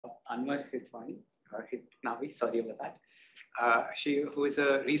Anwar Hithnawi, sorry about that. Who is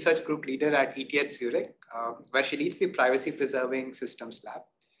a research group leader at ETH Zurich, where she leads the privacy preserving systems lab.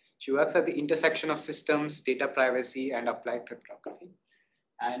 She works at the intersection of systems, data privacy, and applied cryptography.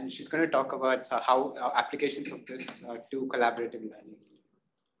 And she's going to talk about how applications of this to collaborative learning.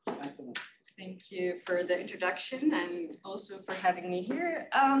 Thanks so much. Thank you for the introduction and also for having me here.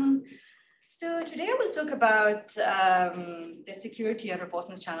 So today I will talk about the security and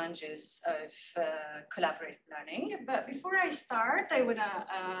robustness challenges of collaborative learning. But before I start, I want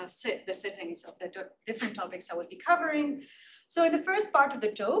to set the settings of the different topics I will be covering. So in the first part of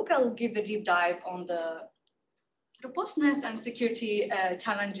the talk, I'll give a deep dive on the robustness and security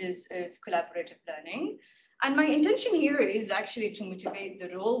challenges of collaborative learning. And my intention here is actually to motivate the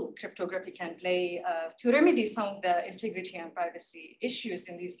role cryptography can play to remedy some of the integrity and privacy issues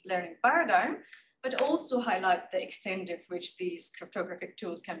in this learning paradigm, but also highlight the extent of which these cryptographic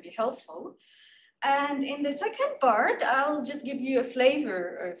tools can be helpful. And in the second part, I'll just give you a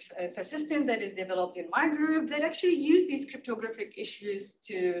flavor of a system that is developed in my group that actually use these cryptographic issues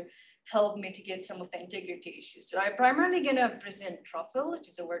to help mitigate some of the integrity issues. So I'm primarily gonna present Truffle, which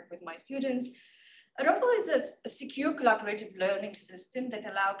is a work with my students. Truffle is a secure collaborative learning system that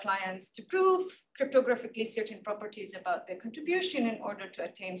allows clients to prove cryptographically certain properties about their contribution in order to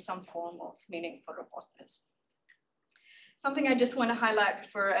attain some form of meaningful robustness. Something I just want to highlight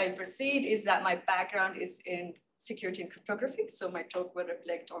before I proceed is that my background is in security and cryptography, so my talk will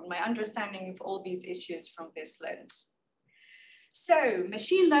reflect on my understanding of all these issues from this lens. So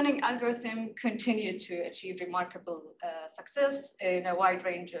machine learning algorithms continue to achieve remarkable success in a wide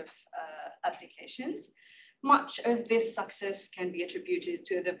range of applications. Much of this success can be attributed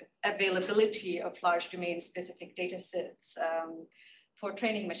to the availability of large domain-specific data sets for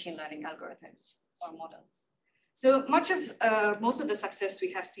training machine learning algorithms or models. So most of the success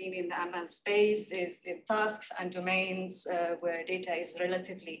we have seen in the ML space is in tasks and domains where data is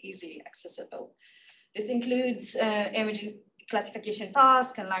relatively easily accessible. This includes image classification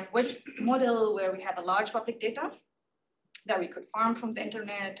task and language model where we have a large public data that we could farm from the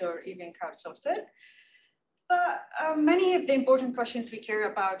internet or even crowdsource it. But many of the important questions we care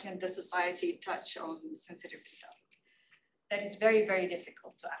about in the society touch on sensitive data that is very, very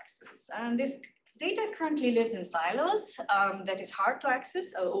difficult to access. And this data currently lives in silos that is hard to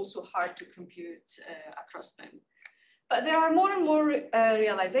access, also hard to compute across them. But there are more and more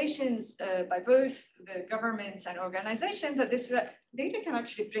realizations by both the governments and organizations that this data can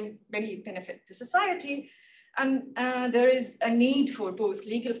actually bring many benefits to society. And there is a need for both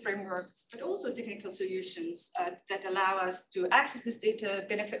legal frameworks, but also technical solutions that allow us to access this data,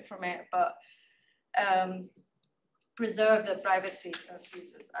 benefit from it, but preserve the privacy of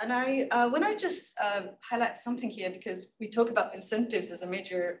users. And I want to just highlight something here because we talk about incentives as a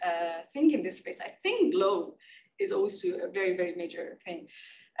major thing in this space. I think law is also a very, very major thing.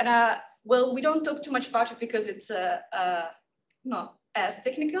 And well, we don't talk too much about it because it's not as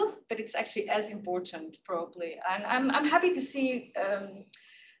technical, but it's actually as important probably. And I'm happy to see,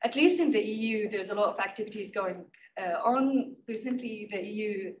 at least in the EU, there's a lot of activities going on. Recently, the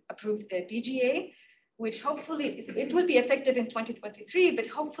EU approved the DGA, which hopefully, it will be effective in 2023, but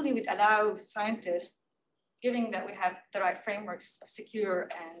hopefully would allow scientists, given that we have the right frameworks of secure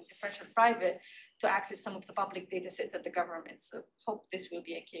and differential private, to access some of the public data sets of the government. So hope this will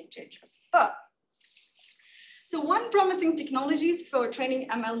be a game changer. But so one promising technologies for training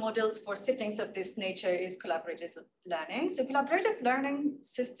ML models for settings of this nature is collaborative learning. So collaborative learning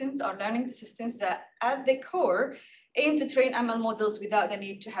systems are learning systems that at the core aim to train ML models without the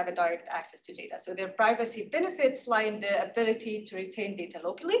need to have a direct access to data. So their privacy benefits lie in the ability to retain data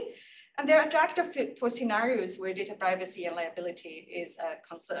locally, and they're attractive for scenarios where data privacy and liability is a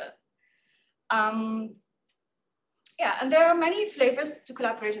concern. Yeah, and there are many flavors to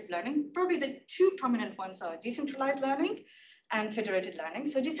collaborative learning. Probably the two prominent ones are decentralized learning and federated learning.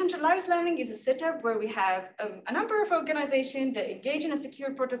 So decentralized learning is a setup where we have a number of organizations that engage in a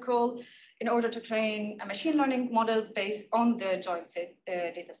secure protocol in order to train a machine learning model based on the joint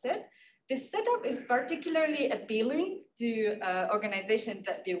data set. This setup is particularly appealing to organizations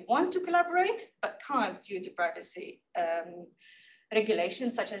that they want to collaborate, but can't due to privacy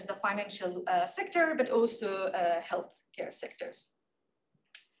regulations such as the financial sector, but also healthcare sectors.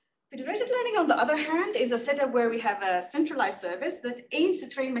 Federated learning, on the other hand, is a setup where we have a centralized service that aims to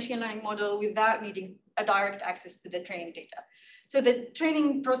train machine learning model without needing a direct access to the training data. So the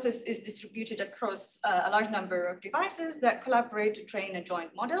training process is distributed across a large number of devices that collaborate to train a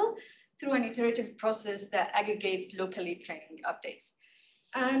joint model through an iterative process that aggregate locally training updates.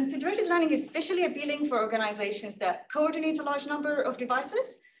 And federated learning is especially appealing for organizations that coordinate a large number of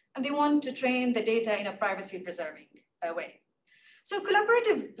devices, and they want to train the data in a privacy-preserving way. So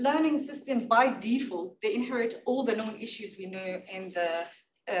collaborative learning systems, by default, they inherit all the known issues we know in the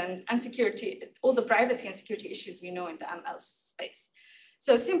and security, all the privacy and security issues we know in the ML space.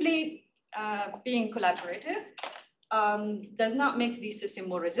 So simply being collaborative does not make these systems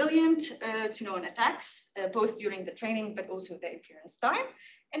more resilient to known attacks, both during the training, but also the inference time.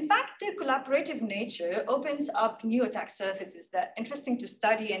 In fact, their collaborative nature opens up new attack surfaces that are interesting to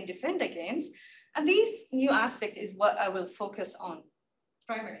study and defend against. And this new aspect is what I will focus on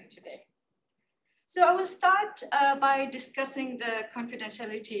primarily today. So I will start by discussing the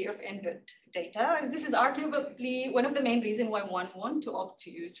confidentiality of input data, as this is arguably one of the main reasons why one wants to opt to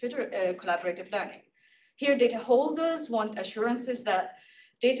use collaborative learning. Here, data holders want assurances that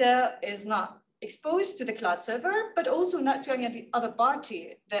data is not exposed to the cloud server, but also not to any other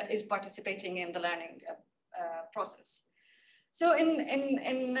party that is participating in the learning process. So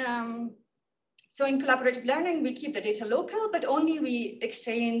in collaborative learning, we keep the data local, but only we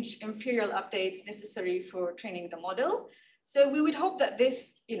exchange inferior updates necessary for training the model. So we would hope that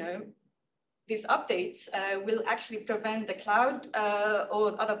this, these updates will actually prevent the cloud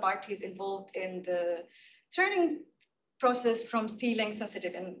or other parties involved in the training process from stealing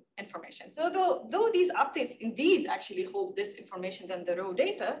sensitive information. So though these updates indeed actually hold this information than the raw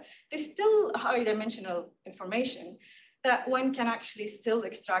data, there's still high dimensional information that one can actually still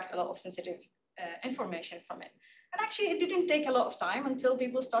extract a lot of sensitive information from it. And actually, it didn't take a lot of time until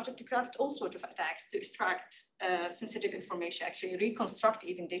people started to craft all sorts of attacks to extract sensitive information, actually reconstruct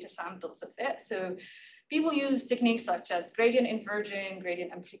even data samples of it. So people use techniques such as gradient inversion,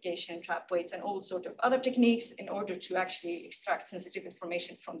 gradient amplification, trap weights, and all sorts of other techniques in order to actually extract sensitive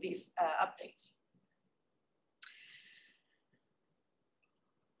information from these updates.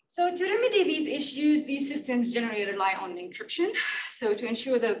 So to remedy these issues, these systems generally rely on encryption. So to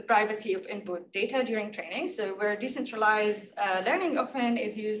ensure the privacy of input data during training. So where decentralized learning often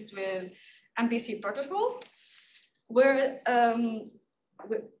is used with MBC protocol, where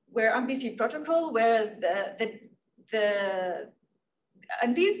MBC protocol, where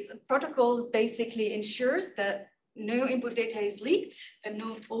and these protocols basically ensures that no input data is leaked and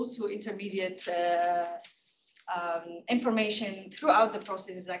no also intermediate information throughout the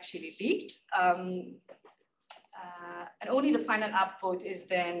process is actually leaked. And only the final output is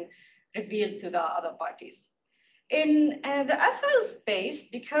then revealed to the other parties. In the FL space,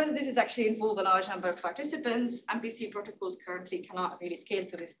 because this is actually involve a large number of participants, MBC protocols currently cannot really scale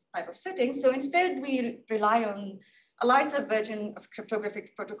to this type of setting. So instead, we rely on a lighter version of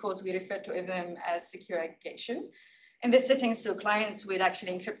cryptographic protocols. We refer to them as secure aggregation. In this setting, so clients will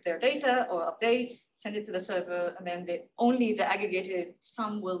actually encrypt their data or updates, send it to the server, and then only the aggregated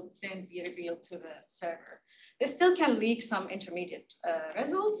sum will then be revealed to the server. They still can leak some intermediate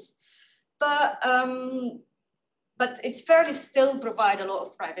results, but it's fairly still provide a lot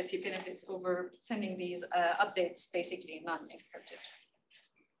of privacy benefits over sending these updates basically non-encrypted.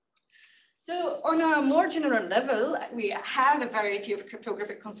 So on a more general level, we have a variety of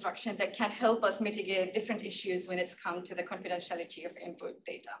cryptographic construction that can help us mitigate different issues when it's come to the confidentiality of input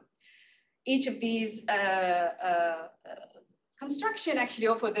data. Each of these construction actually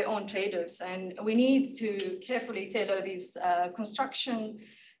offer their own trade-offs, and we need to carefully tailor these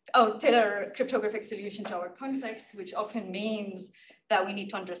tailor cryptographic solution to our context, which often means that we need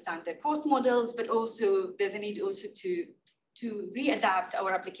to understand the cost models, but also there's a need also to readapt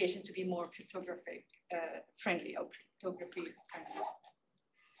our application to be more cryptographic friendly or cryptography friendly.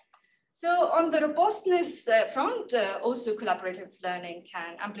 So on the robustness front, also collaborative learning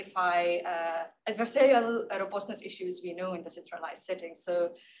can amplify adversarial robustness issues we know in the centralized setting.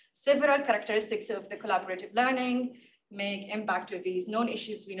 So several characteristics of the collaborative learning make impact of these known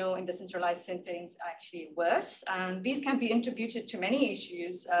issues we know in the centralized settings actually worse. And these can be attributed to many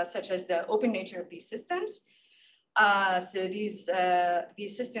issues, such as the open nature of these systems. So these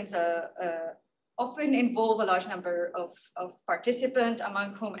systems often involve a large number of participants,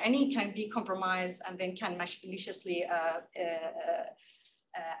 among whom any can be compromised and then can maliciously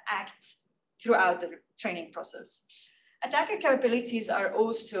act throughout the training process. Attacker capabilities are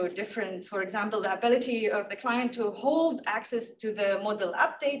also different. For example, the ability of the client to hold access to the model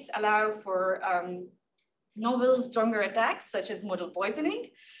updates allow for novel, stronger attacks, such as model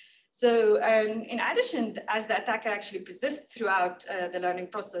poisoning. So in addition, as the attacker actually persists throughout the learning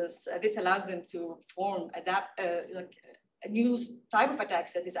process, this allows them to form, like a new type of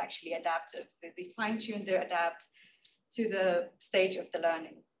attacks that is actually adaptive. So they fine-tune their adapt to the stage of the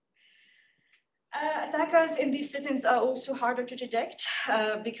learning. Attackers in these settings are also harder to detect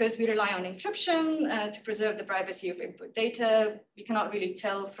because we rely on encryption to preserve the privacy of input data. We cannot really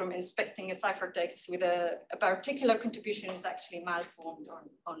tell from inspecting a ciphertext whether a particular contribution is actually malformed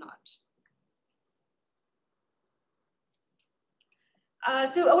or not.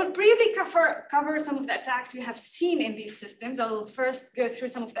 So I will briefly cover some of the attacks we have seen in these systems. I'll first go through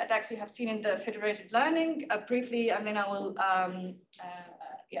some of the attacks we have seen in the federated learning briefly, and then I will,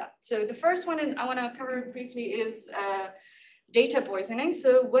 So the first one I want to cover briefly is data poisoning.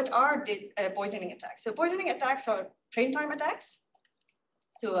 So what are poisoning attacks? So poisoning attacks are train time attacks.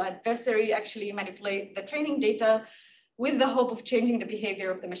 So adversary actually manipulate the training data with the hope of changing the behavior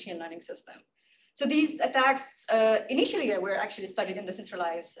of the machine learning system. So these attacks initially were actually studied in the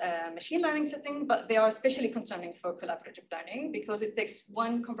centralized machine learning setting, but they are especially concerning for collaborative learning because it takes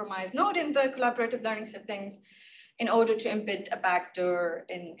one compromised node in the collaborative learning settings in order to embed a backdoor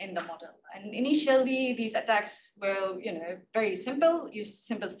in the model. And initially, these attacks were very simple, use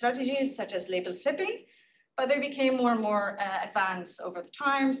simple strategies such as label flipping, but they became more and more advanced over the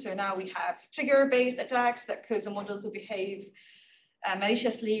time. So now we have trigger-based attacks that cause a model to behave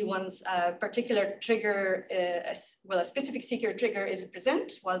maliciously once a particular trigger, a specific secret trigger is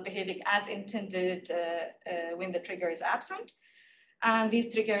present while behaving as intended when the trigger is absent. And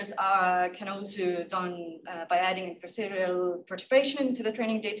these triggers can also be done by adding adversarial perturbation to the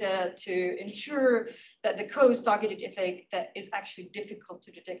training data to ensure that the cause targeted effect that is actually difficult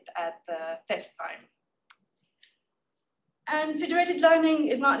to detect at the test time. And federated learning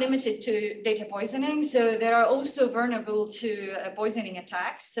is not limited to data poisoning. So they are also vulnerable to poisoning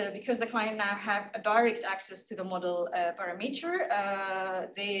attacks. So because the client now have a direct access to the model parameter,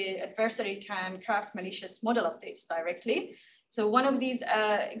 the adversary can craft malicious model updates directly. So one of these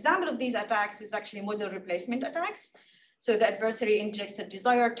example of these attacks is actually model replacement attacks. So the adversary injects a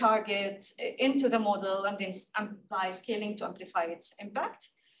desired target into the model and then applies scaling to amplify its impact.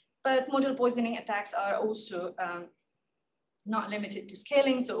 But model poisoning attacks are also not limited to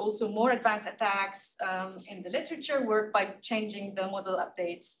scaling, so also more advanced attacks in the literature work by changing the model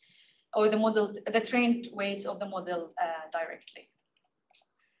updates or the trained weights of the model directly.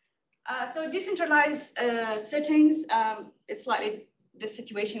 So decentralized settings, the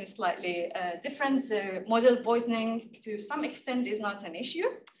situation is slightly different. So model poisoning to some extent is not an issue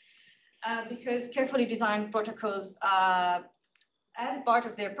because carefully designed protocols as part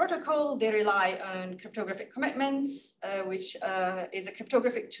of their protocol, they rely on cryptographic commitments, which is a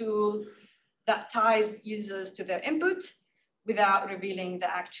cryptographic tool that ties users to their input without revealing the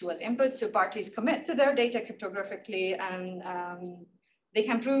actual input. So parties commit to their data cryptographically, and they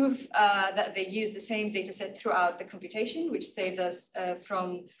can prove that they use the same data set throughout the computation, which saves us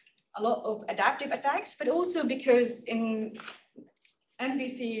from a lot of adaptive attacks, but also because in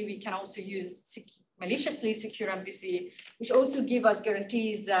MVC, we can also use maliciously secure MVC, which also give us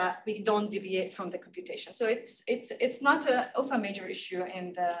guarantees that we don't deviate from the computation. So it's not of a major issue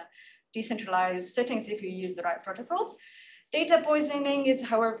in the decentralized settings if you use the right protocols. Data poisoning is,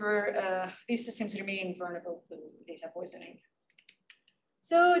 however, these systems remain vulnerable to data poisoning.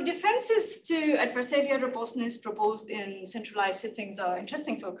 So defenses to adversarial robustness proposed in centralized settings are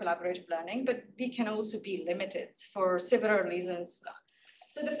interesting for collaborative learning, but they can also be limited for several reasons.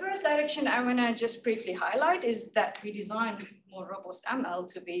 So the first direction I want to just briefly highlight is that we design more robust ML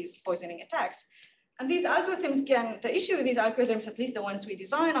to these poisoning attacks. And these algorithms the issue with these algorithms, at least the ones we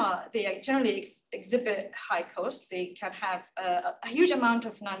design, are they generally exhibit high cost. They can have a huge amount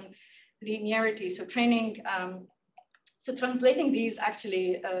of non-linearity. So so translating these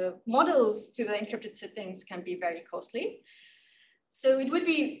actually models to the encrypted settings can be very costly. So it would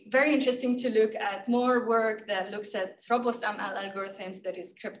be very interesting to look at more work that looks at robust ML algorithms that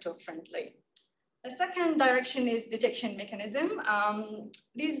is crypto friendly. The second direction is detection mechanism.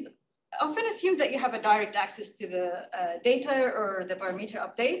 These often assume that you have a direct access to the data or the parameter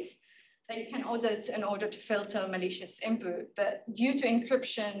updates that you can audit in order to filter malicious input. But due to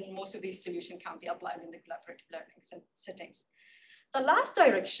encryption, most of these solutions can't be applied in the collaborative learning settings. The last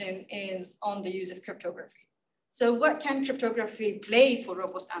direction is on the use of cryptography. So what can cryptography play for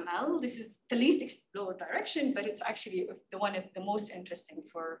robust ML? This is the least explored direction, but it's actually one of the most interesting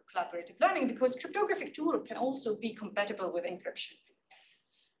for collaborative learning because cryptographic tool can also be compatible with encryption.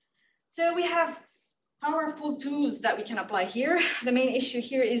 So we have powerful tools that we can apply here. The main issue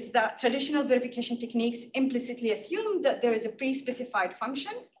here is that traditional verification techniques implicitly assume that there is a pre-specified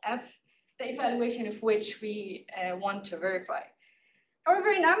function, f, the evaluation of which we want to verify. However,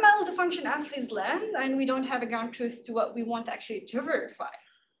 in ML, the function f is len, and we don't have a ground truth to what we want actually to verify.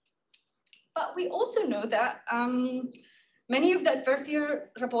 But we also know that Many of the adversarial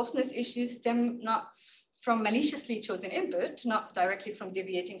robustness issues stem not from maliciously chosen input, not directly from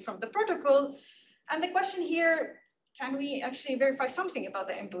deviating from the protocol. And the question here, can we actually verify something about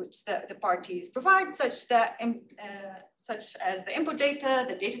the inputs that the parties provide, such as the input data,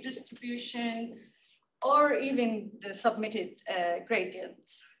 the data distribution, or even the submitted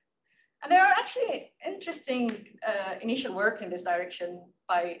gradients? And there are actually interesting initial work in this direction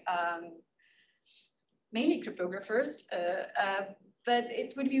by mainly cryptographers, but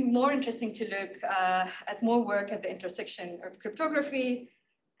it would be more interesting to look at more work at the intersection of cryptography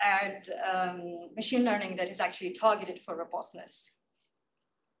and machine learning that is actually targeted for robustness.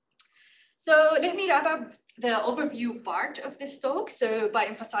 So let me wrap up the overview part of this talk, so by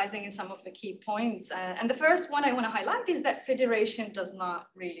emphasizing in some of the key points. And the first one I want to highlight is that federation does not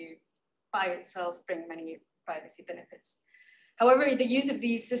really by itself bring many privacy benefits. However, the use of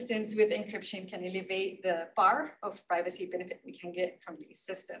these systems with encryption can elevate the bar of privacy benefit we can get from these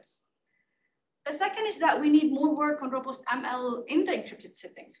systems. The second is that we need more work on robust ML in the encrypted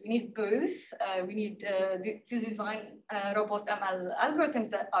settings. We need both. We need to design robust ML algorithms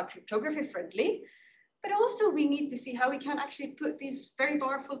that are cryptography friendly, but also we need to see how we can actually put these very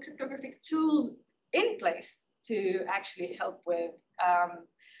powerful cryptographic tools in place to actually help with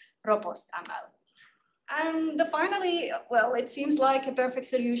robust ML. And finally, well, it seems like a perfect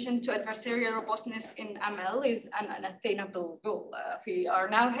solution to adversarial robustness in ML is an unattainable goal. We are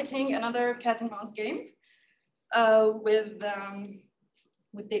now hitting another cat and mouse game with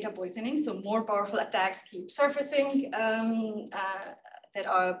data poisoning. So more powerful attacks keep surfacing that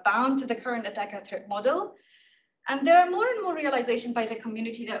are bound to the current attacker threat model. And there are more and more realization by the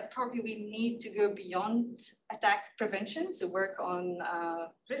community that probably we need to go beyond attack prevention, so work on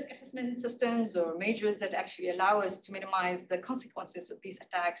risk assessment systems or measures that actually allow us to minimize the consequences of these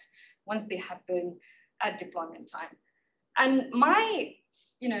attacks once they happen at deployment time. And my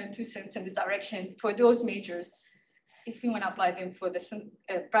 2 cents in this direction for those measures, if we want to apply them for this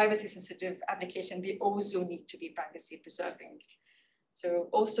privacy sensitive application, they also need to be privacy preserving. So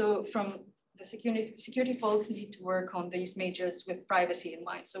also from the security folks need to work on these measures with privacy in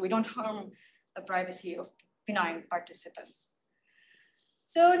mind, so we don't harm the privacy of benign participants.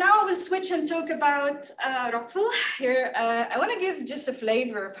 So now I will switch and talk about ROPFL. Here, I want to give just a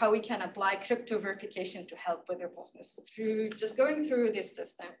flavor of how we can apply crypto verification to help with robustness through just going through this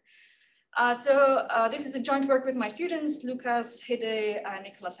system. This is a joint work with my students, Lucas, Hide,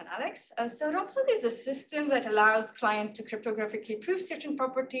 Nicholas, and Alex. So ROPFL is a system that allows clients to cryptographically prove certain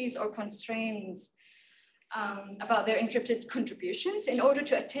properties or constraints about their encrypted contributions in order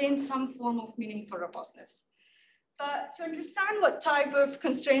to attain some form of meaningful robustness. But to understand what type of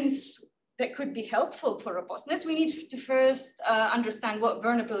constraints that could be helpful for robustness, we need to first understand what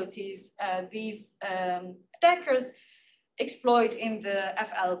vulnerabilities these attackers exploit in the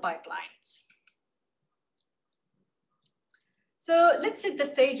FL pipelines. So let's set the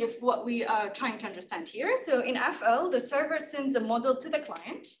stage of what we are trying to understand here. So in FL, the server sends a model to the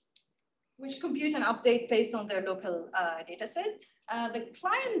client, which compute an update based on their local data set. The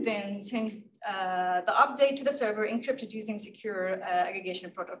client then sends the update to the server encrypted using secure aggregation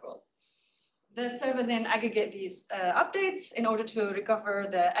protocol. The server then aggregates these updates in order to recover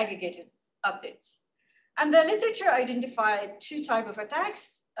the aggregated updates. And the literature identified 2 types of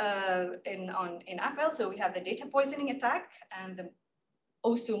attacks in FL. So we have the data poisoning attack and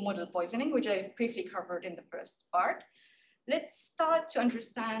also model poisoning, which I briefly covered in the first part. Let's try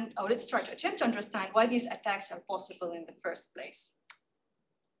to attempt to understand why these attacks are possible in the first place.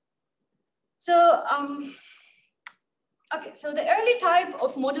 So, so the early type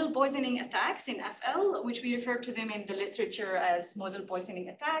of model poisoning attacks in FL, which we refer to them in the literature as model poisoning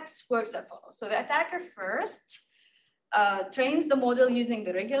attacks, works as follows. So the attacker first trains the model using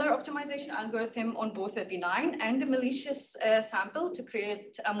the regular optimization algorithm on both a benign and the malicious sample to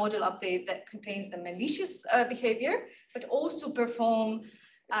create a model update that contains the malicious behavior, but also perform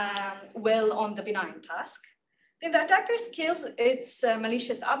well on the benign task. Then the attacker scales its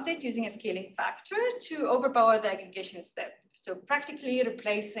malicious update using a scaling factor to overpower the aggregation step. So practically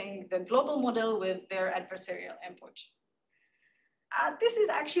replacing the global model with their adversarial input. This is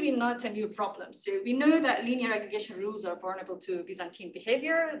actually not a new problem. So we know that linear aggregation rules are vulnerable to Byzantine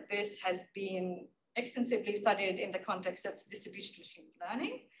behavior. This has been extensively studied in the context of distributed machine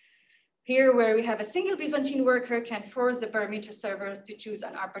learning. Here, where we have a single Byzantine worker can force the parameter servers to choose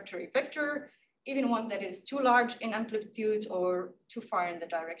an arbitrary vector, even one that is too large in amplitude or too far in the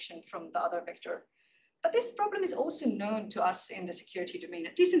direction from the other vector. But this problem is also known to us in the security domain,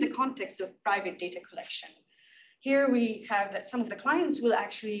 at least in the context of private data collection. Here we have that some of the clients will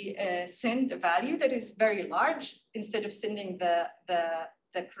actually send a value that is very large instead of sending the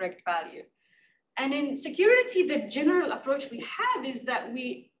correct value. And in security, the general approach we have is that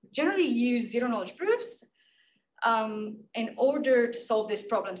we generally use zero knowledge proofs in order to solve this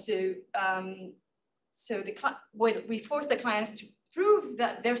problem. So, we force the clients to prove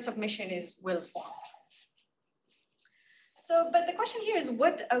that their submission is well-formed. So, but the question here is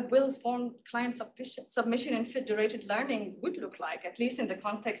what a well-formed client submission in federated learning would look like, at least in the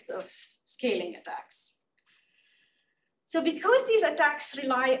context of scaling attacks. So because these attacks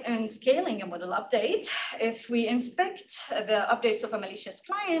rely on scaling a model update, if we inspect the updates of a malicious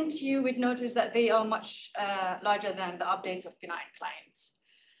client, you would notice that they are much larger than the updates of benign clients.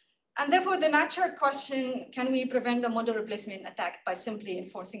 And therefore, the natural question, can we prevent a model replacement attack by simply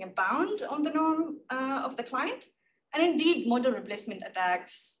enforcing a bound on the norm of the client? And indeed, model replacement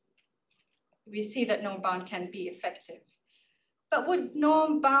attacks, we see that norm bound can be effective. But would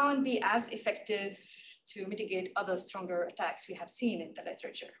norm bound be as effective to mitigate other stronger attacks we have seen in the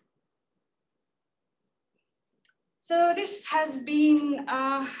literature? So this has been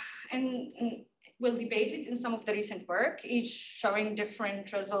well debated in some of the recent work, each showing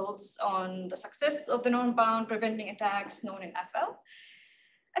different results on the success of the norm bound preventing attacks known in FL.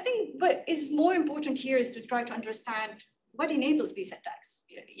 I think what is more important here is to try to understand what enables these attacks.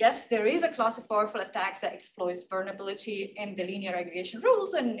 Yes, there is a class of powerful attacks that exploits vulnerability in the linear aggregation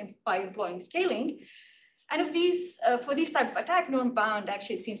rules and by employing scaling. And if these, for these type of attack, norm bound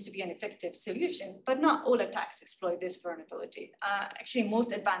actually seems to be an effective solution, but not all attacks exploit this vulnerability. Actually,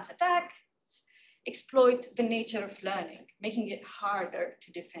 most advanced attacks exploit the nature of learning, making it harder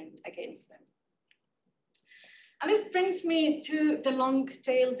to defend against them. And this brings me to the long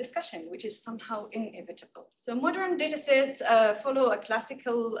tail discussion, which is somehow inevitable. So modern data sets follow a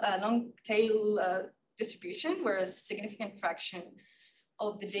classical long tail distribution, where a significant fraction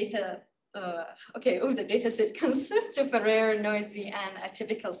of the data of the data set consists of a rare, noisy, and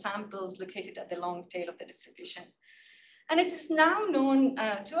atypical samples located at the long tail of the distribution. And it is now known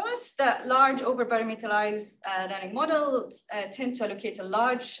to us that large overparameterized learning models tend to allocate a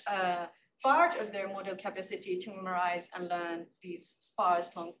large part of their model capacity to memorize and learn these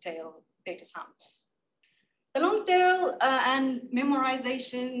sparse long tail data samples. The long tail and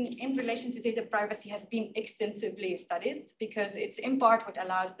memorization in relation to data privacy has been extensively studied because it's in part what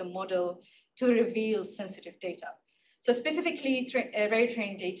allows the model to reveal sensitive data. So specifically, rare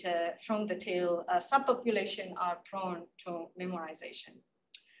trained data from the tail subpopulation are prone to memorization.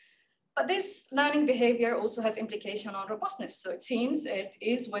 But this learning behavior also has implication on robustness. So it seems it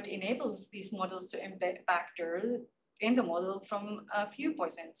is what enables these models to embed factors in the model from a few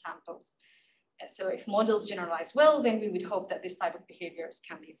poisoned samples. So if models generalize well, then we would hope that this type of behaviors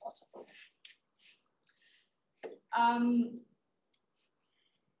can be possible.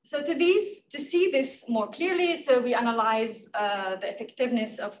 So to see this more clearly, so we analyze the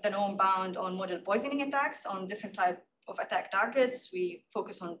effectiveness of the norm bound on model poisoning attacks on different types of attack targets. We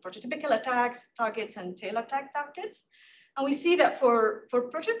focus on prototypical attacks, targets, and tail attack targets. And we see that for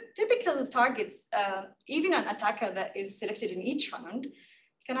prototypical targets, even an attacker that is selected in each round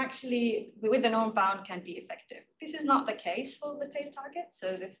can actually, with the norm bound, can be effective. This is not the case for the tail target.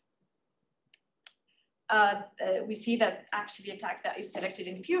 So this, we see that actually attack that is selected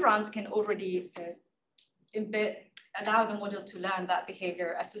in few rounds can already allow the model to learn that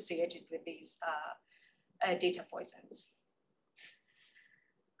behavior associated with these data poisons.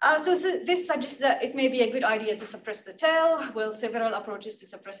 So this suggests that it may be a good idea to suppress the tail. Well, several approaches to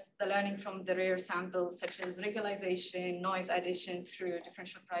suppress the learning from the rare samples, such as regularization, noise addition through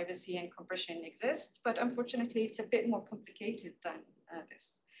differential privacy and compression exist, but unfortunately, it's a bit more complicated than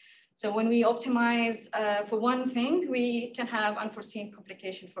this. So when we optimize for one thing, we can have unforeseen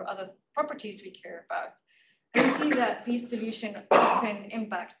complication for other properties we care about. And we see that these solutions often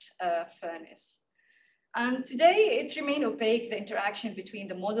impact fairness. And today, it remains opaque, the interaction between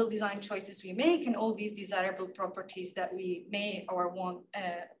the model design choices we make and all these desirable properties that we may or want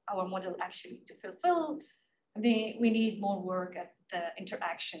our model actually to fulfill. We need more work at the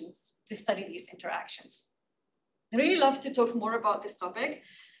interactions to study these interactions. I really love to talk more about this topic,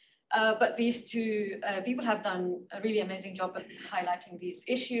 but these two people have done a really amazing job at highlighting these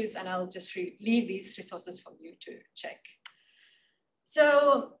issues, and I'll just leave these resources for you to check.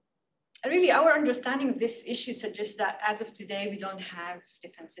 So, really, our understanding of this issue suggests that as of today, we don't have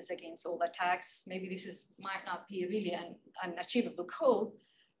defenses against all attacks. Maybe this might not be really an achievable goal,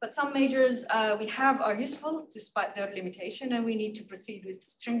 but some measures we have are useful despite their limitation, and we need to proceed with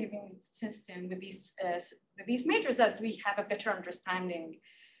strengthening system with these measures as we have a better understanding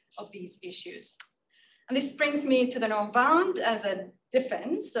of these issues. And this brings me to the norm bound as a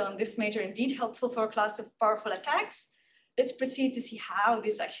defense. So this may turn indeed helpful for a class of powerful attacks. Let's proceed to see how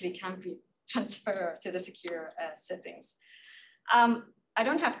this actually can be transferred to the secure settings. I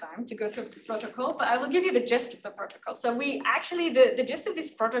don't have time to go through the protocol, but I will give you the gist of the protocol. So we actually, the gist of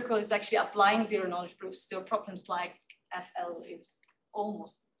this protocol is actually applying zero knowledge proofs to problems like FL is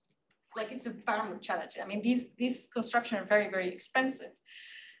almost like it's a paramount challenge. I mean, these constructions are very, very expensive.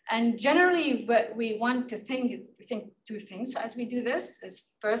 And generally what we want to think two things. So as we do this is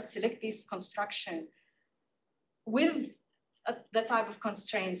first select this construction with the type of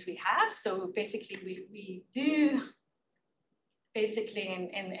constraints we have. So basically we do, basically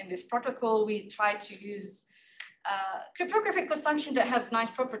in this protocol, we try to use cryptographic constructions that have nice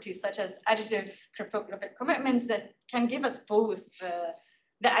properties such as additive cryptographic commitments that can give us both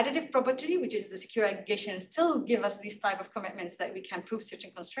the additive property, which is the secure aggregation, still give us these type of commitments that we can prove certain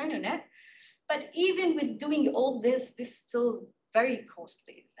constraint on it. But even with doing all this, this is still very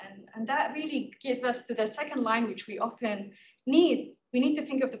costly. And that really gives us to the second line, which we often need. We need to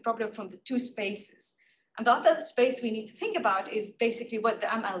think of the problem from the two spaces. And the other space we need to think about is basically what the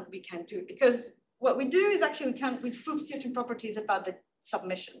ML we can do. Because what we do is actually we prove certain properties about the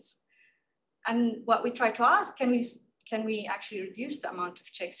submissions. And what we try to ask, can we actually reduce the amount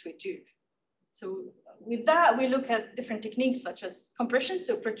of checks we do? So with that, we look at different techniques such as compression.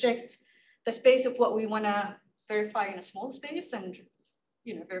 So project the space of what we want to verify in a small space and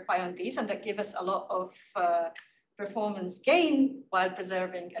verify on these, and that give us a lot of performance gain while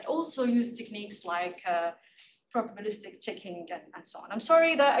preserving, and also use techniques like probabilistic checking and so on. I'm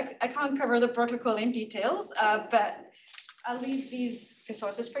sorry that I can't cover the protocol in details, but I'll leave these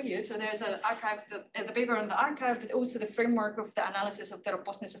resources for you. So there's an archive, the paper on the archive, but also the framework of the analysis of the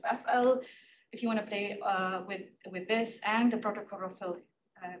robustness of FL. If you want to play with this and the protocol ROFL,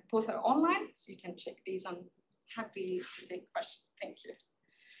 both are online, so you can check these. I'm happy to take questions. Thank you.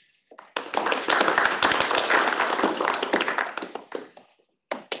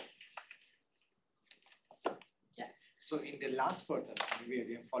 Yeah. So in the last part, maybe I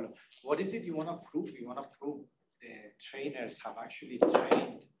didn't follow. What is it you want to prove? You want to prove the trainers have actually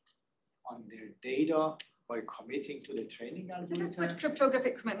trained on their data by committing to the training algorithm? So that's what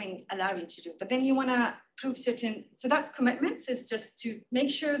cryptographic commitment allow you to do. But then you want to prove certain, so that's commitments, is just to make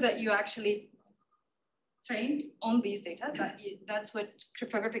sure that you actually trained on these data. That's what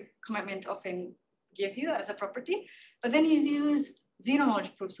cryptographic commitment often give you as a property. But then you use zero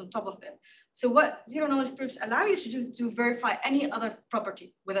knowledge proofs on top of them. So what zero knowledge proofs allow you to do to verify any other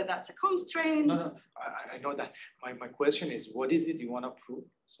property, whether that's a constraint. No, I know that. My question is, what is it you want to prove?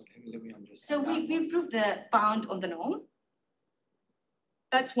 So let me understand. So we prove the bound on the norm.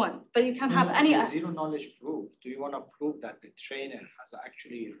 That's one, but you can have any zero knowledge proof. Do you want to prove that the trainer has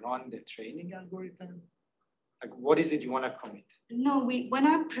actually run the training algorithm? Like, what is it you want to commit? No, we want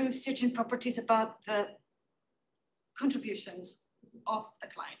to prove certain properties about the contributions of the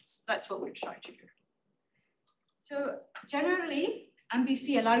clients. That's what we're trying to do. So generally,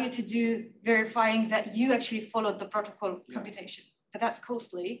 MBC allow you to do verifying that you actually followed the protocol computation, but that's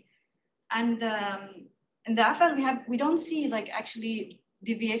costly. And in the FL, we don't see like actually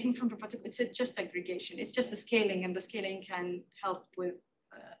deviating from the protocol. It's just aggregation. It's just the scaling, and the scaling can help with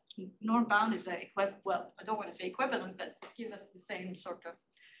norm bound is well, I don't want to say equivalent, but give us the same sort of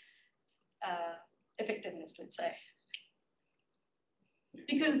effectiveness, let's say.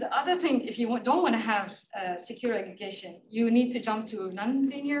 Because the other thing, if you don't want to have secure aggregation, you need to jump to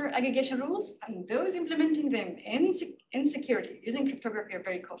nonlinear aggregation rules, and those implementing them in security using cryptography are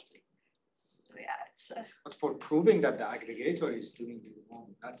very costly. So yeah, it's. But for proving that the aggregator is doing the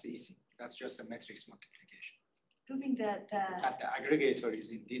wrong, that's easy. That's just a matrix multiplication. Proving that the aggregator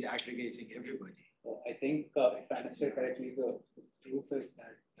is indeed aggregating everybody. So I think if I understand correctly, the proof is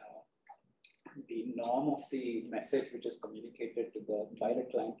that the norm of the message which is communicated to by the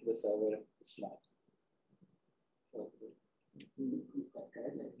client to the server is small. So is that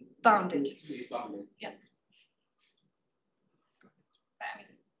correct? Bounded. Is bounded. Yeah. I mean,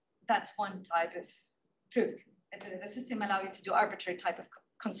 that's one type of proof. The system allows you to do arbitrary type of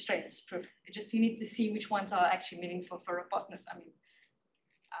constraints proof. You need to see which ones are actually meaningful for robustness. I mean,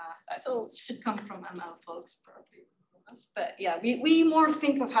 that all should come from ML folks probably. But yeah, we more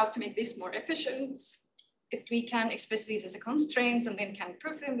think of how to make this more efficient. If we can express these as a constraints and then can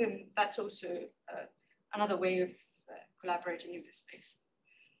prove them, then that's also another way of collaborating in this space.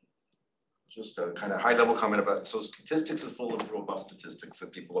 Just a kind of high level comment about, so statistics is full of robust statistics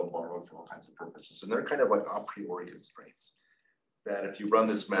that people have borrowed for all kinds of purposes. And they're kind of like a priori constraints that if you run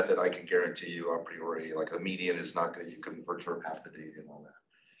this method, I can guarantee you a priori, like a median is not going to, you can perturb half the data and all that.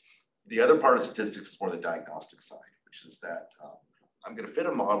 The other part of statistics is more the diagnostic side, which is that I'm going to fit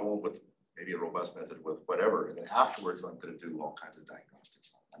a model with maybe a robust method with whatever, and then afterwards I'm going to do all kinds of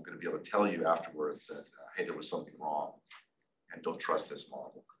diagnostics. I'm going to be able to tell you afterwards that, hey, there was something wrong, and don't trust this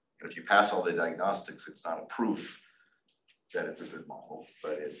model. And if you pass all the diagnostics, it's not a proof that it's a good model,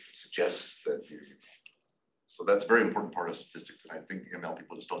 but it suggests that you. So that's a very important part of statistics, and I think ML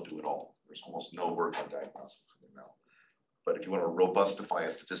people just don't do it all. There's almost no work on diagnostics in ML. But if you want to robustify a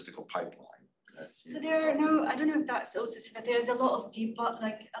statistical pipeline, that's so there are no, I don't know if that's also, but there's a lot of deep,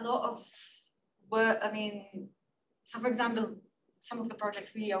 like a lot of work. I mean, so for example, some of the project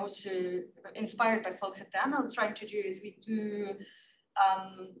we also inspired by folks at the ML trying to do is we do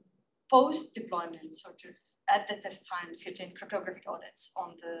post-deployment sort of at the test time certain cryptographic audits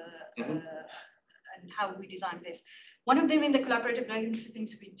on the and how we design this. One of them in the collaborative learning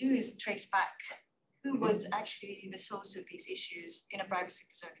things we do is trace back who was actually the source of these issues in a privacy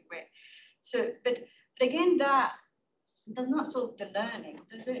preserving way. So, but again, that does not solve the learning,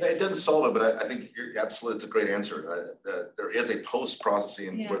 does it? It doesn't solve it, but I think you're absolutely, it's a great answer. There is a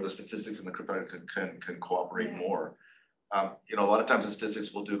post-processing where the statistics and the cryptography can cooperate more. You know, a lot of times the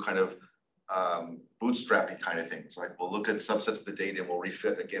statistics will do kind of bootstrappy kind of things. Like we'll look at subsets of the data and we'll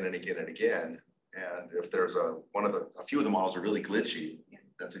refit again and again and again. And if there's a few of the models are really glitchy,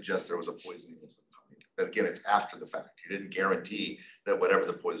 that suggests there was a poisoning of some kind. But again, it's after the fact. You didn't guarantee that whatever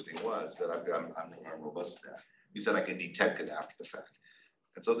the poisoning was, that I'm robust to that. You said I can detect it after the fact.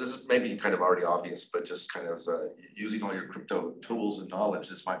 And so this is maybe kind of already obvious, but just kind of using all your crypto tools and knowledge,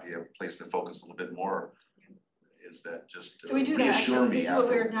 this might be a place to focus a little bit more. Is that just so we do reassure that. me? This is what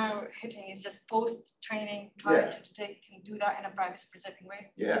we're now hitting is just post-training, trying to take and do that in a privacy preserving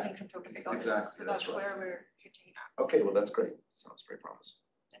way using cryptographic audits. Exactly, so that's where we're hitting now. Okay, well that's great. Sounds very promising.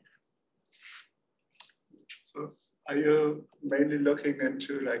 So are you mainly looking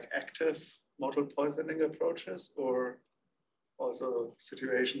into like active model poisoning approaches, or also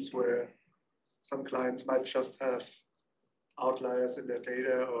situations where some clients might just have outliers in their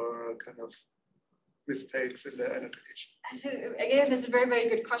data or kind of mistakes in their annotation? So again, that's a very, very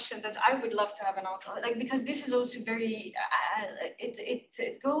good question that I would love to have an answer. Like, because this is also very,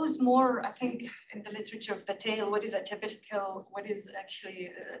 it goes more, I think, in the literature of the tail, what is atypical, what is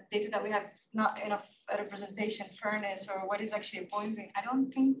actually data that we have not enough representation, fairness, or what is actually poisoning. I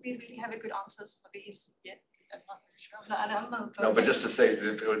don't think we really have a good answers for these yet. I'm not very sure. I'm not no, but just to say,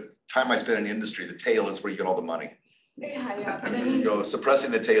 the time I spent in industry, the tail is where you get all the money. Yeah. But I mean, suppressing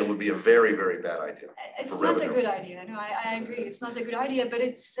the tail would be a very, very bad idea. It's not a good idea. No, I agree. It's not a good idea, but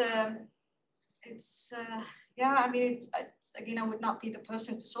it's yeah. I mean, it's again, I would not be the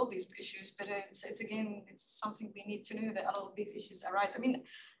person to solve these issues, but it's again, it's something we need to know that all of these issues arise. I mean,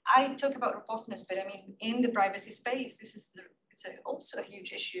 I talk about robustness, but I mean, in the privacy space, it's also a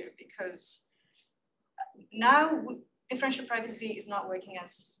huge issue because now differential privacy is not working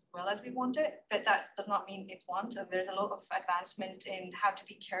as well as we want it, but that does not mean it won't. And there's a lot of advancement in how to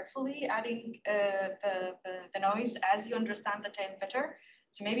be carefully adding the noise as you understand the tail better.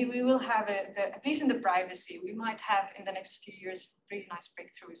 So maybe we will have, at least in the privacy, we might have in the next few years really nice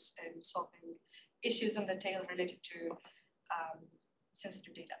breakthroughs in solving issues in the tail related to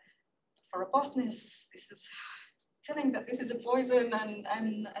sensitive data. For robustness, this is telling that this is a poison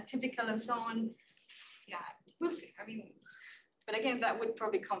and atypical and so on. Yeah, we'll see. I mean, but again, that would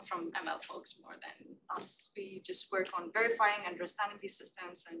probably come from ML folks more than us. We just work on verifying, understanding these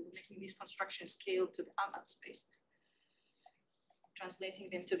systems and making these constructions scale to the ML space. Translating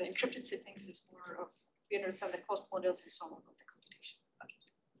them to the encrypted settings is more of, we understand the cost models and so on of the computation. Okay.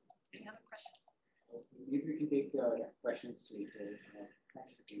 Any other questions? Maybe we can take the questions later.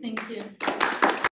 Thank you.